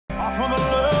for the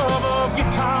love of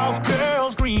guitars,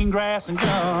 girls, green grass, and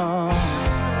guns.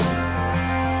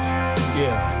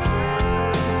 Yeah.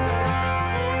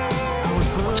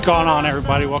 What's going on,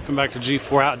 everybody? Welcome back to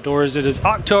G4 Outdoors. It is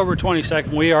October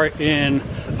 22nd. We are in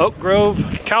Oak Grove,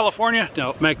 California.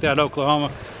 No, make that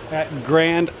Oklahoma. At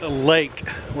Grand Lake.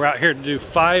 We're out here to do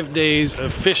 5 days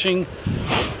of fishing.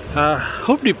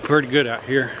 Hope to do pretty good out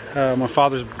here. My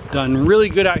father's done really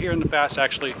good out here in the past,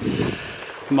 actually.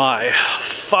 My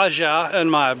Faja and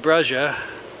my Braja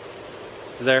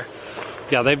there.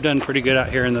 Yeah, they've done pretty good out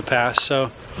here in the past.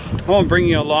 So I'm gonna bring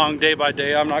you along day by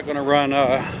day. I'm not gonna run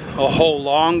a whole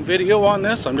long video on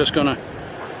this. I'm just gonna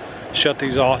shut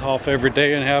these off every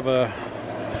day and have a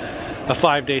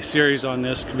 5-day series on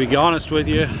this. To be honest with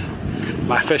you,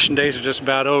 my fishing days are just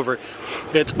about over.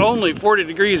 It's only 40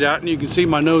 degrees out and you can see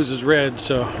my nose is red,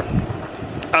 so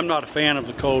I'm not a fan of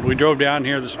the cold. We drove down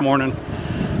here this morning,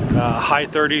 high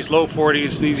 30s, low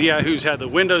 40s. These yahoos had the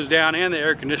windows down and the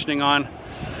air conditioning on.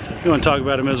 You want to talk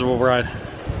about a miserable ride.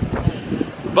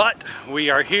 But we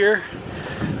are here.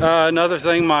 Another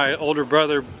thing, my older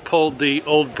brother pulled the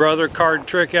old brother card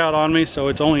trick out on me, so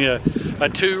it's only a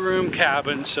 2-room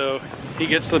cabin, so he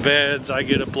gets the beds, I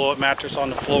get a blow-up mattress on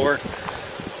the floor.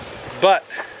 But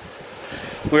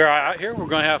we're out here, we're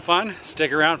gonna have fun.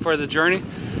 Stick around for the journey,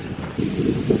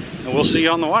 and we'll see you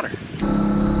on the water.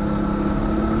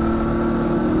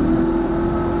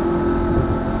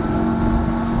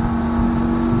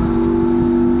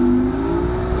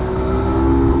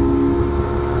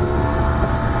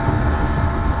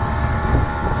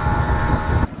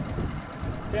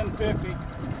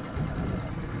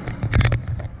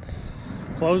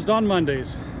 Closed on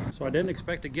Mondays, so I didn't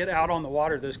expect to get out on the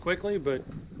water this quickly, but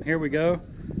here we go.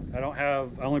 I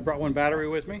only brought one battery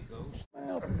with me.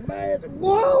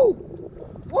 Whoa!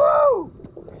 Whoa!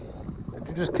 Did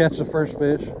you just catch the first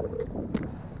fish?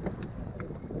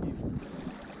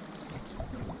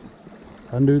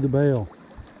 Undo the bail.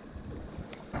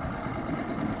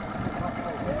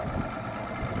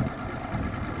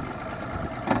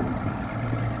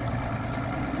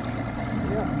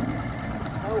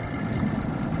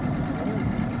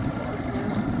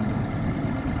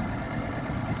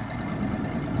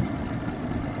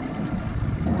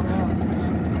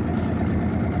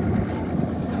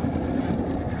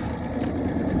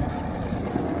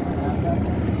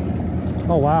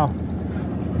 Oh wow.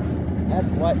 That's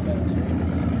white bass.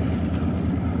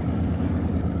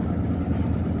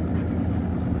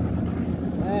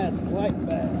 That's white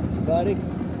bass, buddy.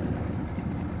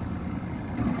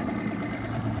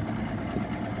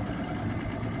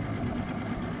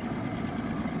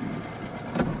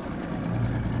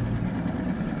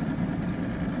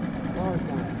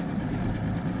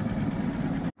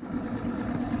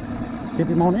 Let's get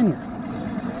him on in here.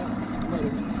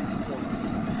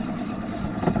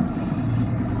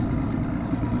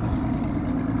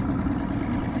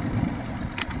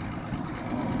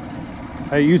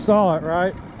 Hey, you saw it,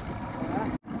 right?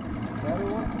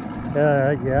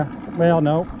 Yeah. Well,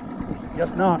 no,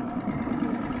 guess not.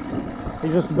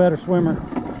 He's just a better swimmer.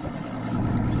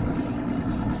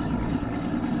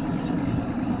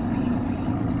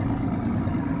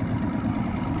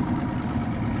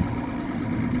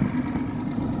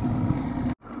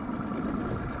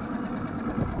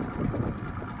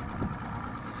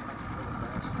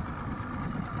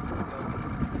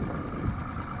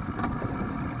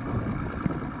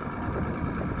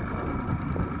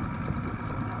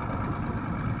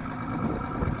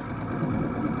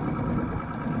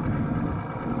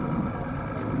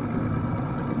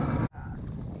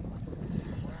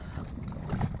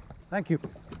 Thank you.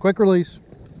 Quick release.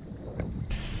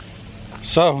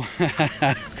 So,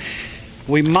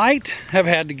 we might have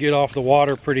had to get off the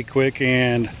water pretty quick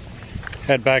and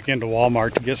head back into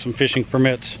Walmart to get some fishing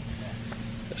permits.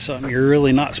 That's something you're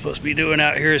really not supposed to be doing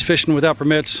out here, is fishing without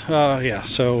permits. Yeah,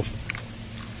 so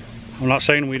I'm not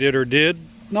saying we did or did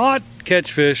not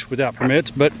catch fish without permits,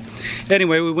 but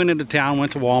anyway, we went into town,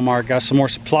 went to Walmart, got some more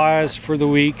supplies for the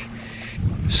week.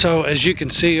 So as you can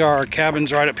see, our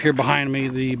cabin's right up here behind me,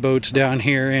 the boat's down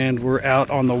here, and we're out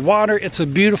on the water. It's a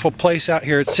beautiful place out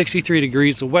here. It's 63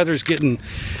 degrees. The weather's getting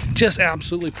just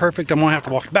absolutely perfect. I'm gonna have to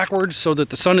walk backwards so that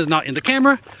the sun is not in the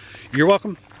camera. You're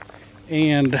welcome.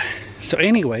 And so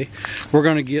anyway, we're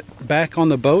gonna get back on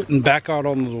the boat and back out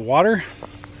on the water.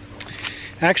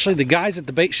 Actually, the guys at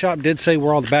the bait shop did say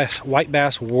where all the white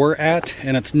bass were at,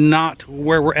 and it's not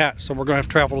where we're at, so we're gonna have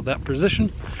to travel to that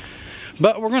position.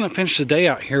 But we're gonna finish the day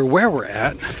out here where we're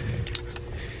at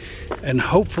and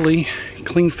hopefully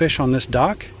clean fish on this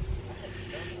dock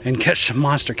and catch some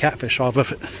monster catfish off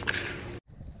of it.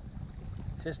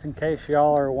 Just in case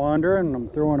y'all are wondering, I'm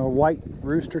throwing a white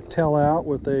rooster tail out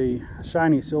with a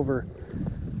shiny silver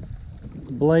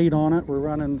blade on it. We're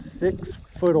running 6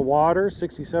 foot of water,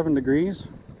 67 degrees.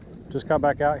 Just got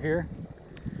back out here.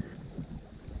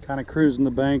 Kind of cruising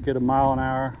the bank at 1 mile an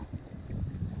hour.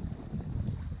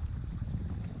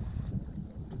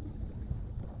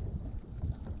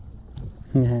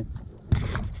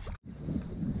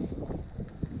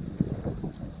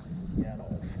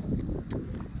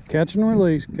 Catch and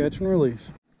release, catch and release.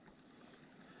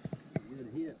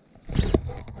 Good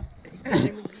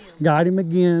hit. Got him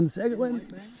again. Second one.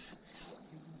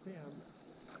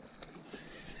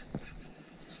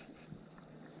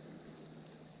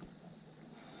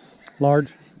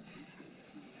 Large.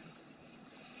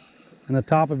 And the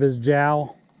top of his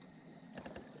jowl.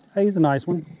 Hey, he's a nice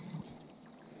one.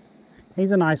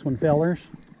 He's a nice one, fellers.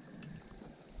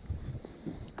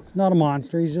 He's not a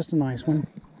monster, he's just a nice one.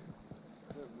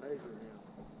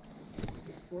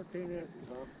 14 inches,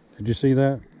 huh? Did you see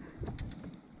that?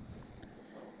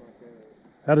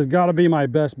 That has got to be my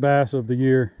best bass of the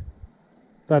year.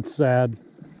 That's sad.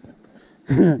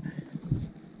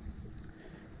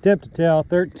 Tip to tail,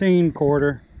 13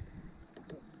 quarter.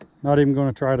 Not even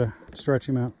going to try to stretch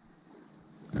him out.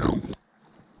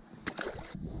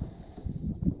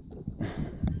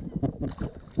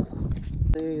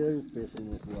 See, there's fish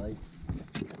in this lake.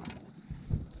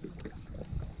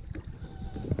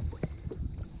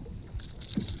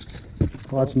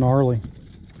 Well, that's gnarly.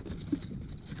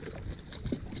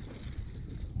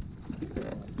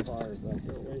 Fires back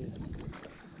there, will you?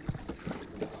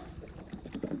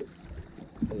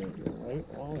 Wait,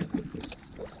 oh.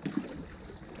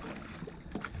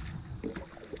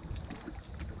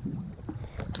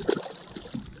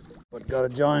 But got a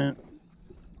giant.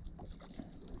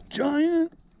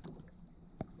 Giant.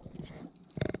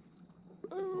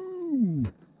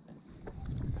 Boom.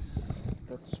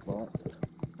 That's a spot.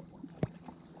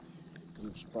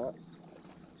 Good spot.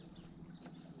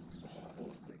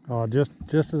 Oh, just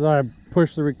as I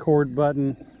pushed the record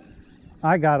button,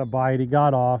 I got a bite. He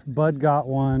got off. Bud got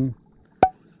one.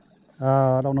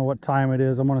 I don't know what time it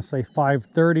is. I'm going to say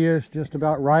 5:30ish, just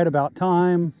about right about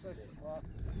time.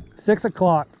 6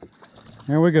 o'clock.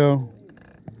 There we go.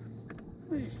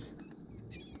 Fish.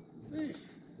 Fish.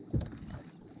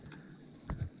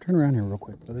 Turn around here real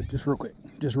quick, brother. Just real quick.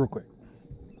 Just real quick.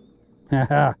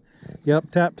 Haha.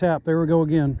 Yep, tap, tap. There we go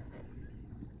again.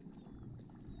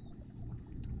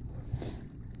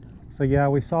 So yeah,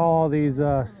 we saw all these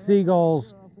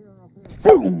seagulls.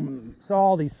 Boom! Saw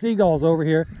all these seagulls over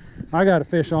here. I got a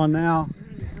fish on now.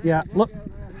 Yeah,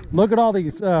 look at all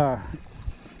these. Oh,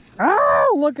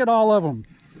 look at all of them.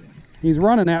 He's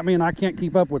running at me and I can't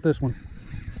keep up with this one.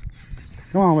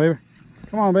 Come on, baby.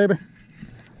 Come on, baby.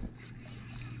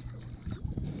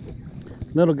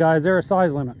 Little guys, they're a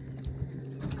size limit.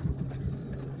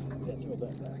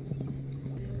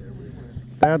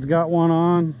 Dad's got one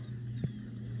on.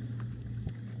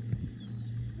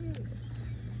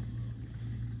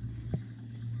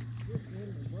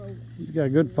 He's got a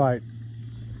good fight.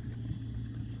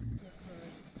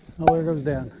 Oh, there goes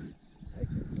Dad.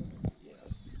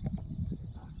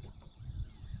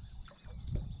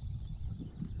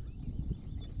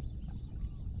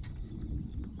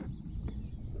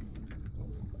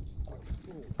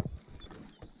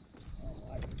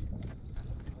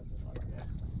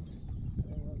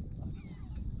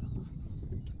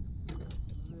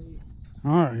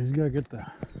 All right, he's got to get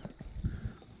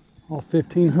all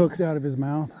 15 hooks out of his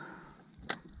mouth.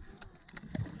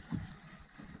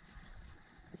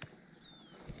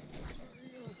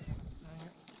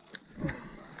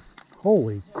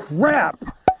 Holy crap!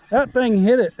 That thing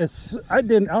hit it. I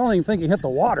don't even think it hit the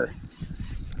water.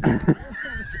 Come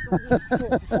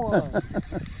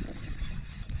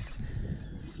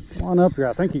on up here.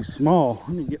 I think he's small.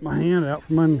 Let me get my hand out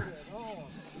from under.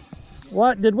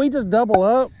 What? Did we just double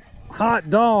up? Hot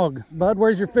dog. Bud,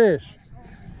 where's your fish?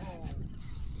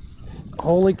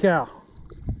 Holy cow.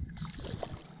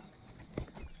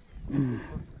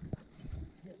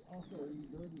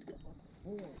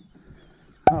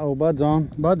 Uh-oh, Bud's on.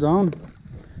 Bud's on.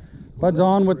 Bud's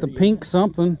on with the pink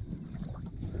something.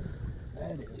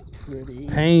 That is pretty.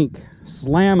 Pink.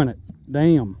 Slamming it.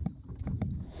 Damn.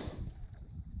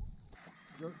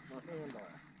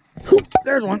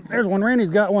 There's one. There's one. Randy's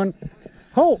got one.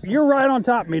 Oh, you're right on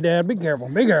top of me, Dad. Be careful.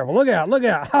 Be careful. Look out. Look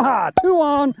out. Ha ha. 2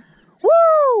 on.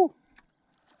 Woo!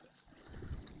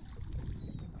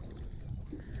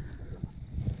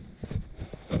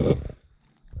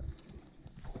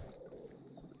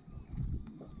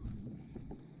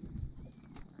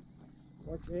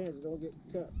 Watch Man, don't get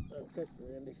cut. Cut,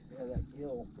 Randy. Yeah, that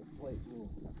gill plate will.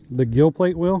 The gill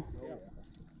plate will? Yeah.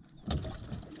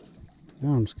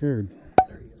 Now I'm scared.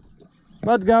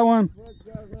 Bud's got one.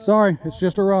 Sorry, it's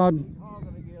just a rod.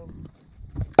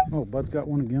 Oh, Bud's got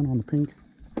one again on the pink.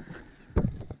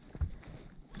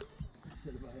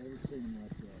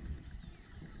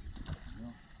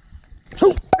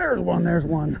 Oh, there's one, there's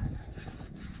one.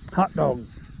 Hot dog.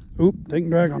 Oop, taking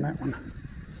drag on that one.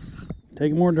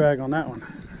 Taking more drag on that one.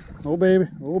 Oh baby,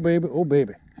 oh baby, oh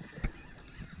baby.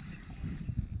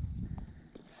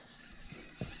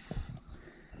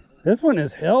 This one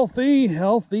is healthy,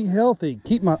 healthy, healthy.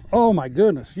 Keep my, oh my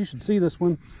goodness, you should see this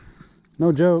one.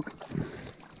 No joke.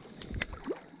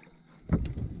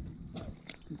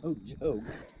 No joke.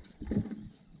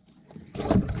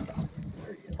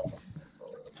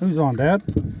 Who's on, Dad?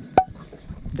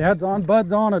 Dad's on,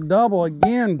 Bud's on a double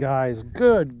again, guys.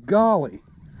 Good golly.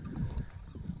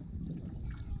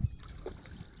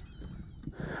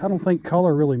 I don't think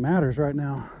color really matters right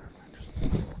now. Just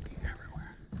looking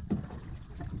everywhere.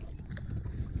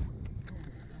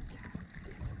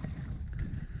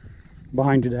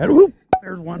 Behind you, Dad. Whoop,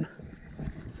 there's one.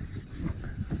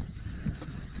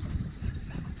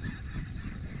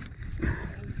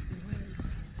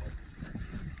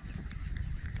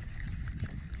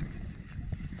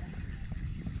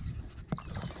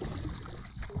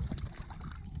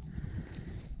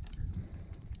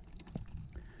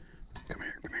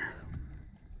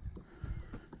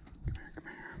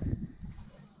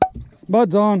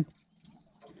 Bud's on.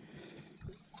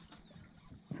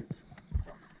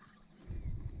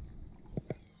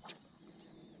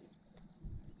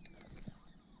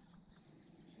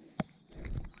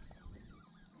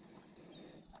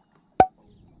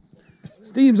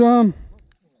 Steve's on.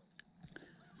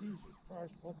 Jesus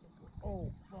Christ, what the,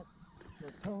 oh fuck,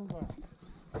 they're coming back.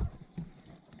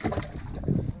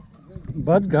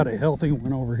 Bud's got a healthy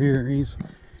one over here. He's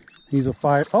a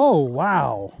fight. Oh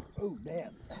wow. Oh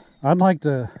damn. I'd like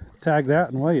to tag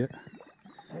that and weigh it.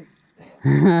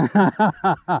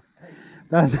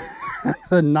 That's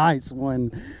a nice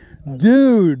one.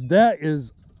 Dude, that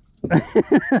is... That's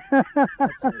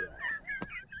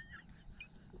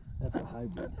a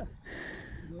hybrid.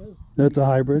 That's a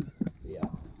hybrid? Yeah.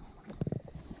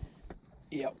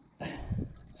 Yep.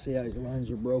 See how his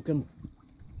lines are broken?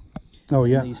 Oh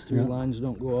yeah. And these three lines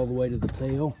don't go all the way to the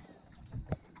tail.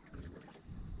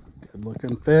 Good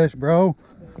looking fish, bro.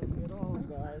 Get on,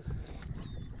 guys.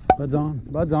 Bud's on.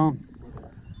 Bud's on.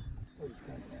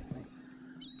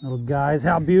 Little guys,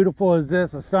 how beautiful is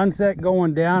this? A sunset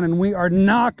going down and we are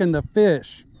knocking the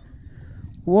fish.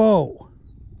 Whoa.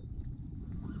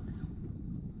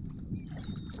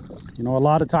 You know, a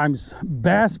lot of times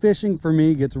bass fishing for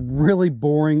me gets really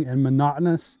boring and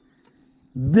monotonous.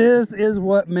 This is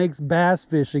what makes bass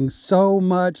fishing so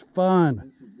much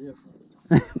fun.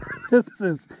 This is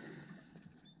different.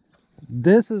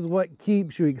 This is what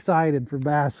keeps you excited for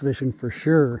bass fishing for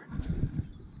sure.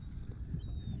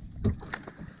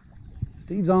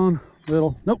 Steve's on,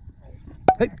 little, nope.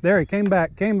 Hey, there he came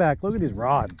back. Look at his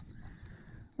rod.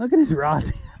 Look at his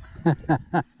rod.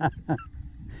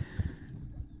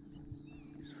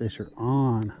 These fish are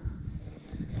on.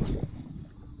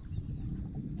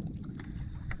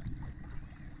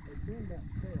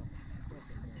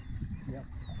 Yep.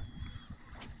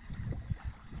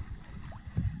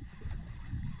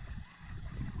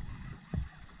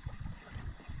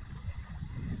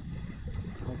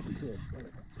 Like you said.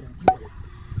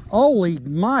 Holy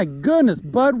my goodness,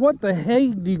 Bud, what the hay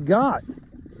do you got?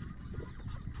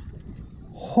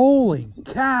 Holy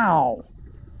cow.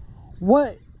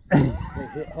 What? They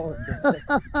hit hard, don't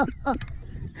they?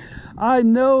 I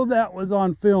know that was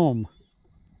on film.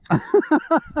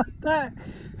 That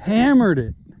hammered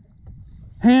it.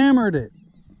 Hammered it.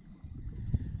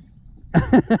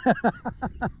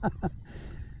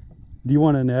 Do you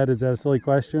want to net? Is that a silly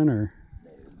question or?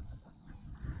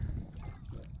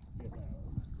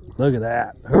 Look at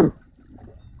that.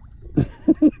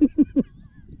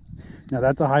 Now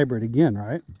that's a hybrid again,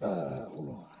 right? Hold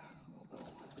on.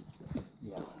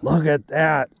 Yeah. Look at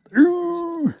that.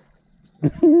 Ooh.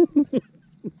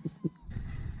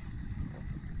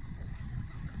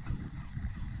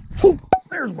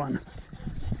 There's one.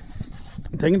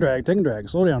 Taking drag, taking drag.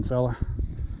 Slow down, fella.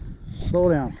 Slow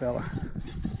down, fella.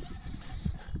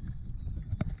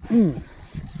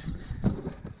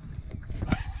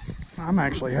 I'm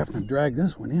actually having to drag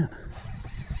this one in.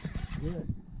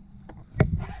 Good.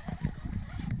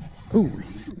 Ooh,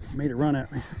 he made it run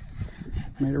at me.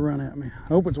 Made it run at me. I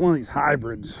hope it's one of these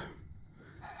hybrids.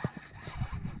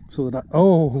 So that I,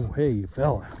 oh, hey,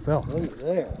 fella. Over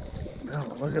there.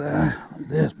 Oh, look at that. Look at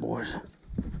this, boys.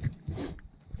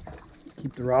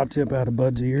 Keep the rod tip out of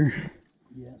Bud's ear.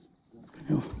 Yes.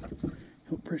 He'll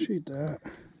appreciate that.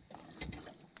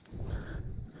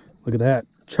 Look at that.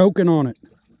 Choking on it.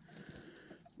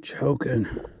 Choking.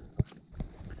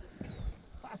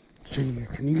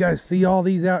 Jeez, can you guys see all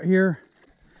these out here?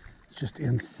 It's just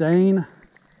insane.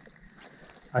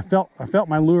 I felt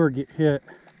my lure get hit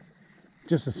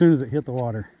just as soon as it hit the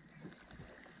water.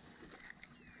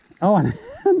 Oh, and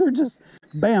they're just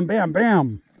bam, bam,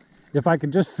 bam. If I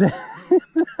could just set,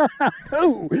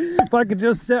 oh, if I could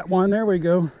just set one, there we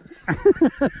go.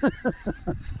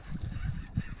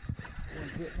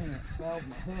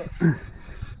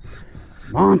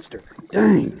 Monster,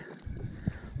 dang,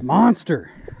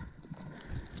 monster.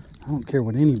 I don't care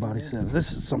what anybody says.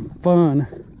 This is some fun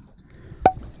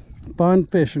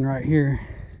fishing right here.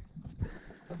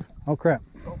 Oh crap,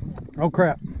 oh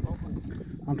crap.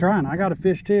 I'm trying, I got a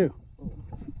fish too.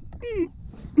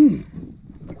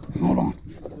 Hold on.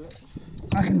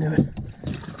 I can do it.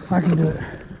 I can do it.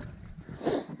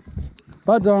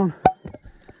 Bud's on.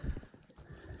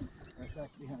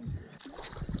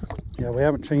 Yeah, we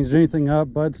haven't changed anything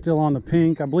up. Bud's still on the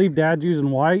pink. I believe Dad's using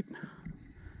white.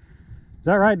 Is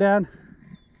that right, Dad?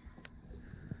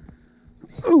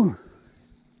 Ooh.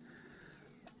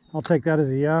 I'll take that as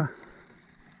a yeah.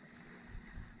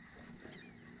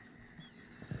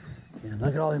 Yeah,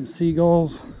 look at all them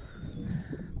seagulls.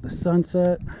 The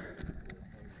sunset.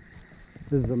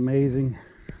 This is amazing.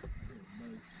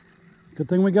 Good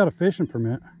thing we got a fishing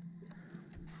permit.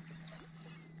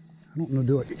 I don't know,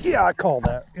 do it. Yeah, I called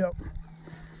that. Yep.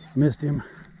 Missed him.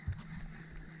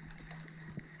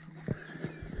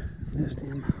 Missed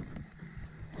him.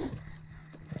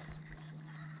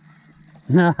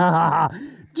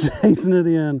 Chasing it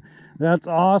in. That's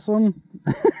awesome.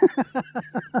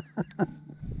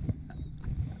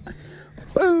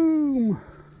 Boom.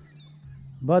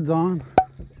 Bud's on.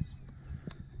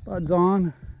 Bud's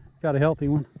on. Got a healthy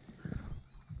one.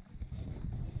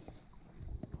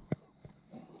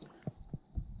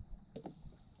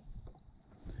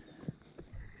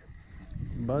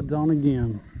 Bud's on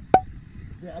again.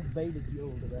 Yeah, I baited you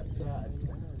over to that side.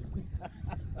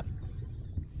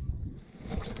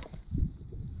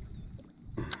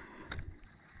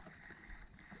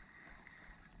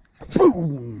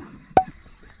 Boom.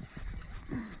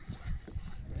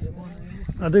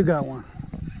 I do got one.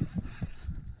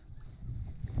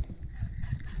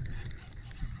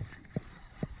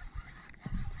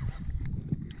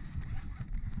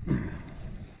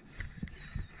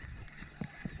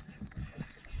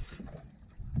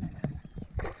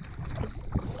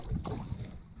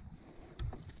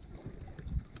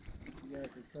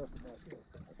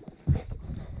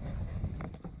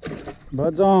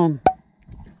 Bud's on.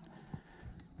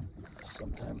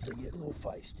 Sometimes they get a little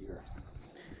feistier.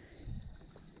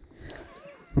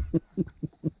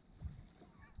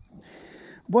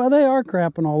 Boy, they are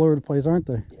crapping all over the place, aren't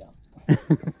they? Yeah.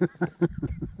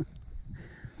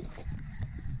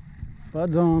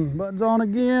 Bud's on. Bud's on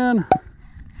again.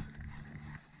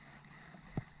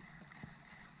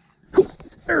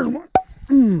 There's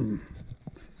one.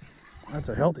 That's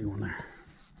a healthy one there.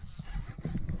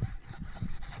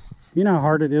 You know how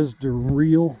hard it is to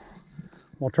reel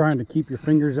while trying to keep your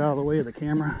fingers out of the way of the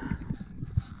camera?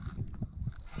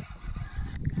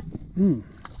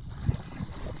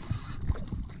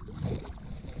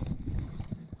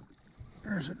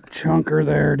 There's a chunker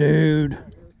there, dude.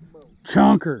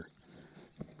 Chunker.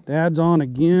 Dad's on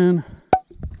again.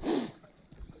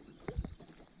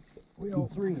 We all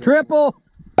three. Triple.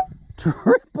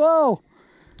 Triple.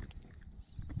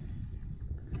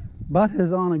 Bud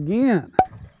is on again.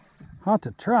 Hot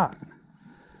to try.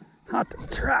 Hot to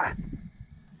try.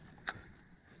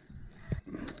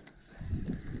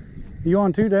 You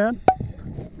on too, Dad?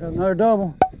 Got another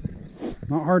double.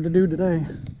 Not hard to do today.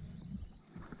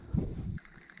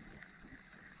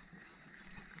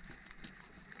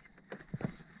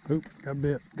 Oop, got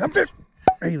bit. Got bit.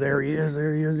 Hey, there he is.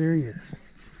 There he is. There he is.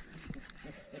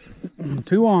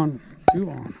 Two on.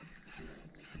 Two on.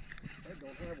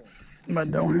 But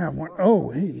don't have one.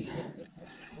 Oh, hey.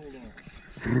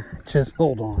 Just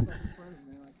hold on.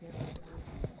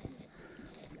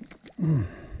 You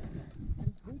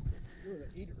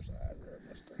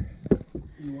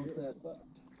want that?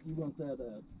 You want that?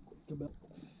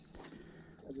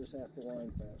 I just have to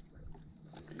line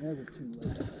faster. Never too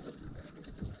late.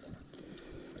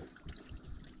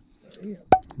 Yeah.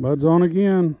 Bud's on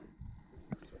again.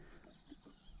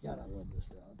 God, I love this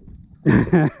rod.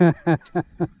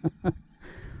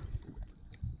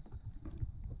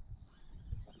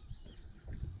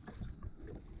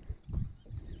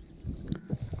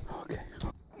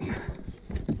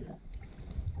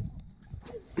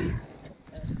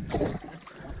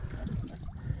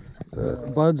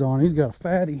 Bud's on. He's got a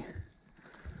fatty.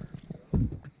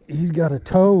 He's got a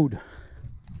toad.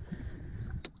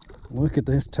 Look at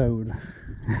this toad.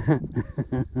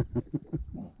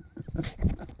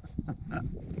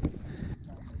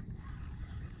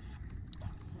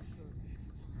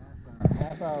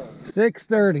 Half hour.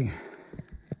 6:30.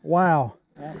 Wow.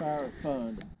 Half hour of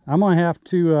fun. I'm gonna have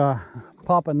to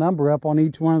pop a number up on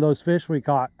each one of those fish we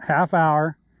caught. Half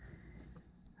hour.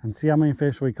 And see how many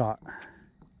fish we caught.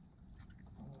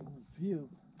 Few.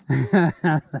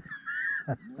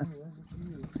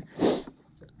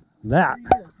 That.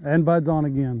 And Bud's on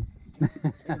again.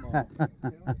 Came off.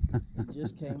 It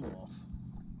just came off.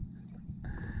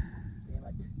 Damn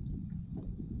it.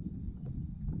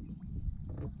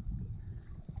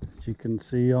 As you can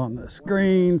see on the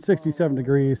screen, 67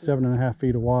 degrees, 7.5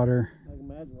 feet of water. I can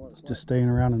imagine what it's Just staying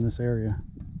around in this area.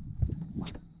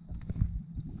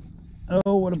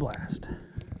 Oh, what a blast.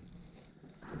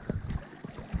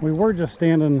 We were just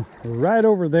standing right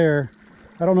over there.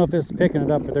 I don't know if it's picking it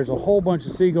up, but there's a whole bunch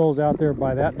of seagulls out there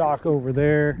by that dock over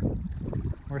there.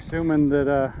 We're assuming that,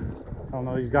 I don't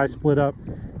know, these guys split up.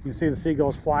 You can see the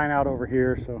seagulls flying out over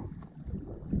here, so.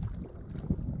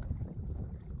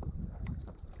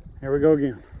 Here we go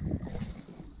again.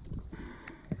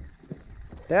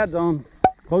 Dad's on,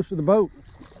 close to the boat.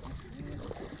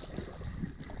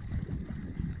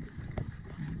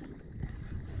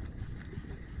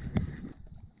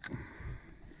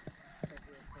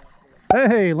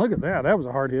 Hey, look at that. That was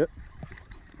a hard hit.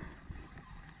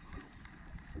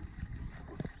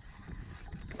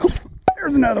 Oh,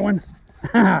 there's another one.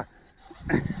 How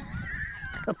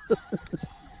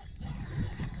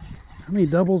many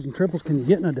doubles and triples can you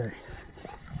get in a day?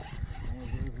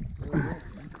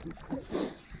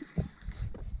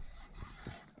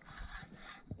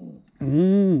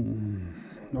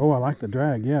 Oh, I like the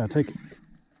drag. Yeah, take it.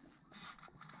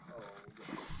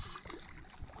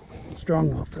 Strong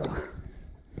little fella.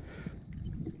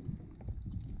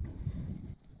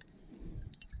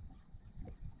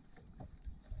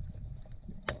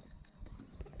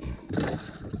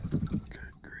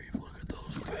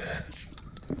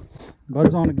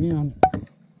 Bud's on again.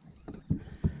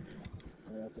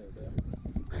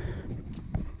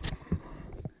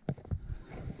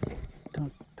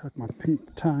 Tuck my pink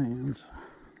tie-ins.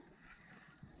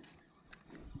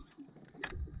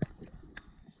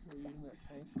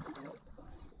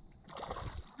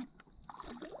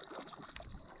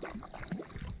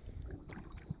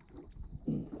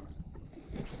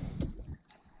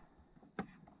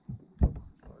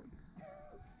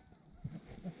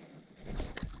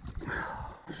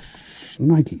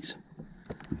 Nikes.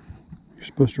 You're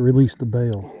supposed to release the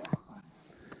bail.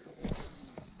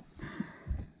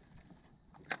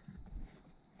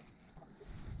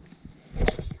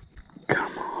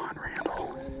 Come on,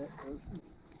 Randall.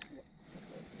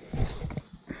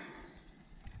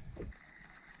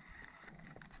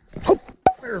 Oh,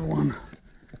 there's one.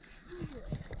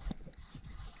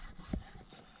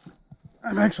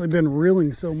 I've actually been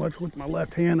reeling so much with my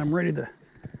left hand, I'm ready to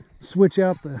switch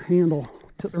out the handle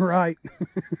to the right.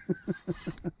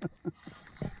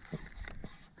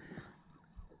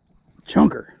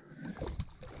 Chunker.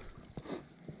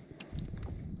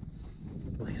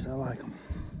 At least I like them.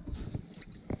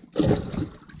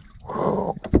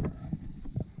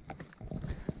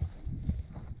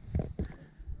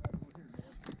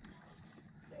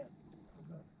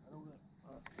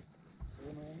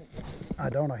 I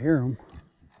don't, I hear them.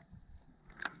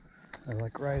 They're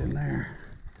like right in there.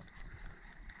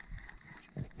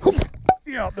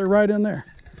 Yeah, they're right in there.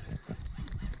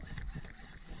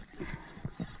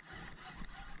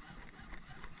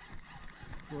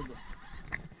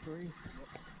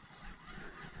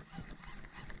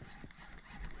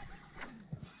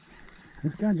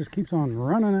 This guy just keeps on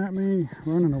running at me,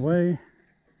 running away.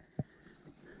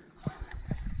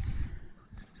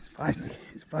 He's feisty.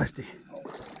 He's feisty.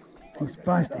 He's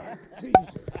feisty.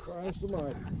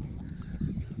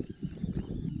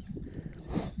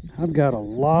 I've got a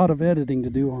lot of editing to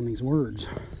do on these words.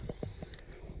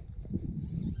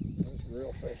 That's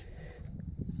real fish.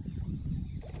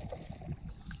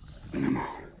 Come on.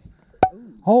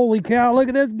 Holy cow, look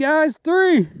at this, guys.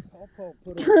 3.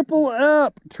 Triple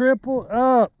up. Triple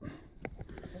up.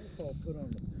 Put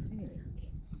on the pins.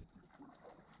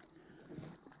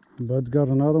 Bud's got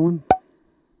another one.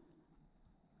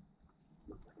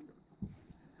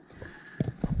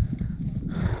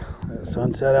 There's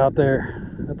sunset out there.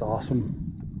 That's awesome.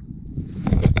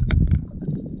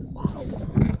 That's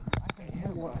awesome.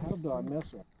 How do I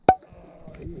miss him?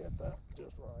 He hit that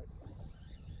just right.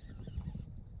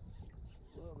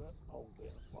 Well, that, oh, damn.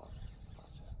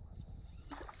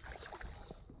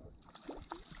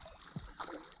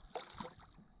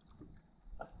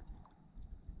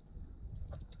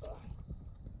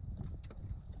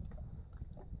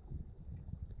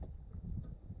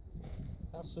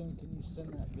 How soon can you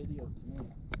send that video to me?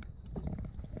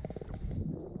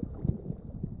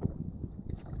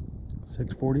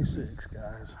 6:46,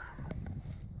 guys.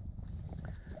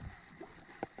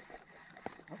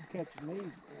 I'm catching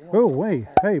these. Oh, wait.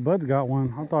 Hey, Bud's got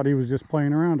one. I thought he was just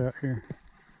playing around out here.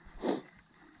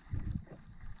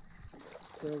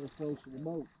 Fairly close to the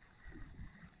boat.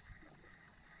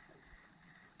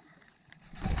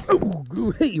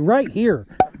 Oh, hey, right here.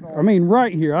 I mean,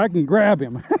 right here. I can grab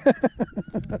him.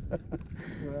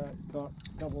 Caught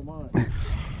a couple of mine.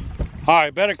 All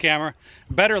right, better camera,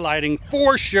 better lighting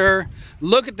for sure.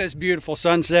 Look at this beautiful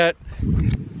sunset.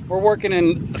 We're working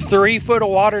in 3 foot of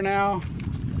water now.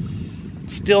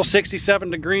 Still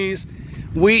 67 degrees.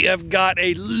 We have got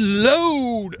a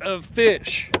load of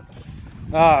fish.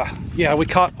 Yeah, we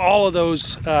caught all of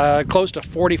those close to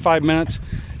 45 minutes.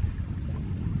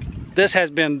 This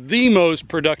has been the most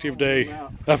productive day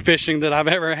of fishing that I've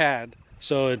ever had.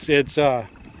 So it's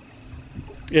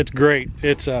great.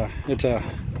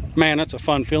 Man, that's a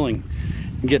fun feeling,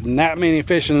 getting that many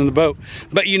fish in the boat.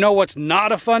 But you know what's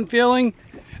not a fun feeling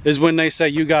is when they say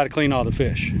you got to clean all the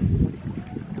fish.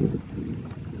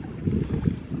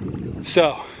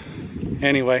 So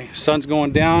anyway, sun's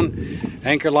going down,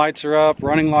 anchor lights are up,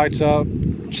 running lights up.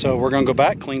 So we're gonna go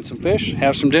back, clean some fish,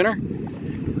 have some dinner,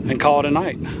 and call it a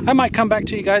night. I might come back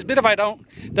to you guys, but if I don't,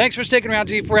 thanks for sticking around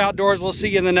G4 Outdoors. We'll see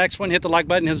you in the next one. Hit the like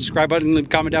button, hit the subscribe button, leave a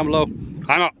comment down below.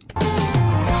 I'm out.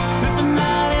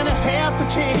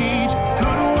 Cage.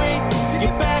 Couldn't wait to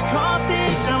get back on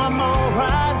stage. Now I'm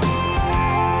alright.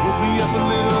 Woke me up a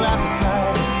little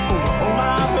appetite for a whole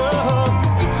lot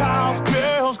of good times,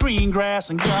 girls, green grass,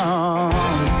 and gum.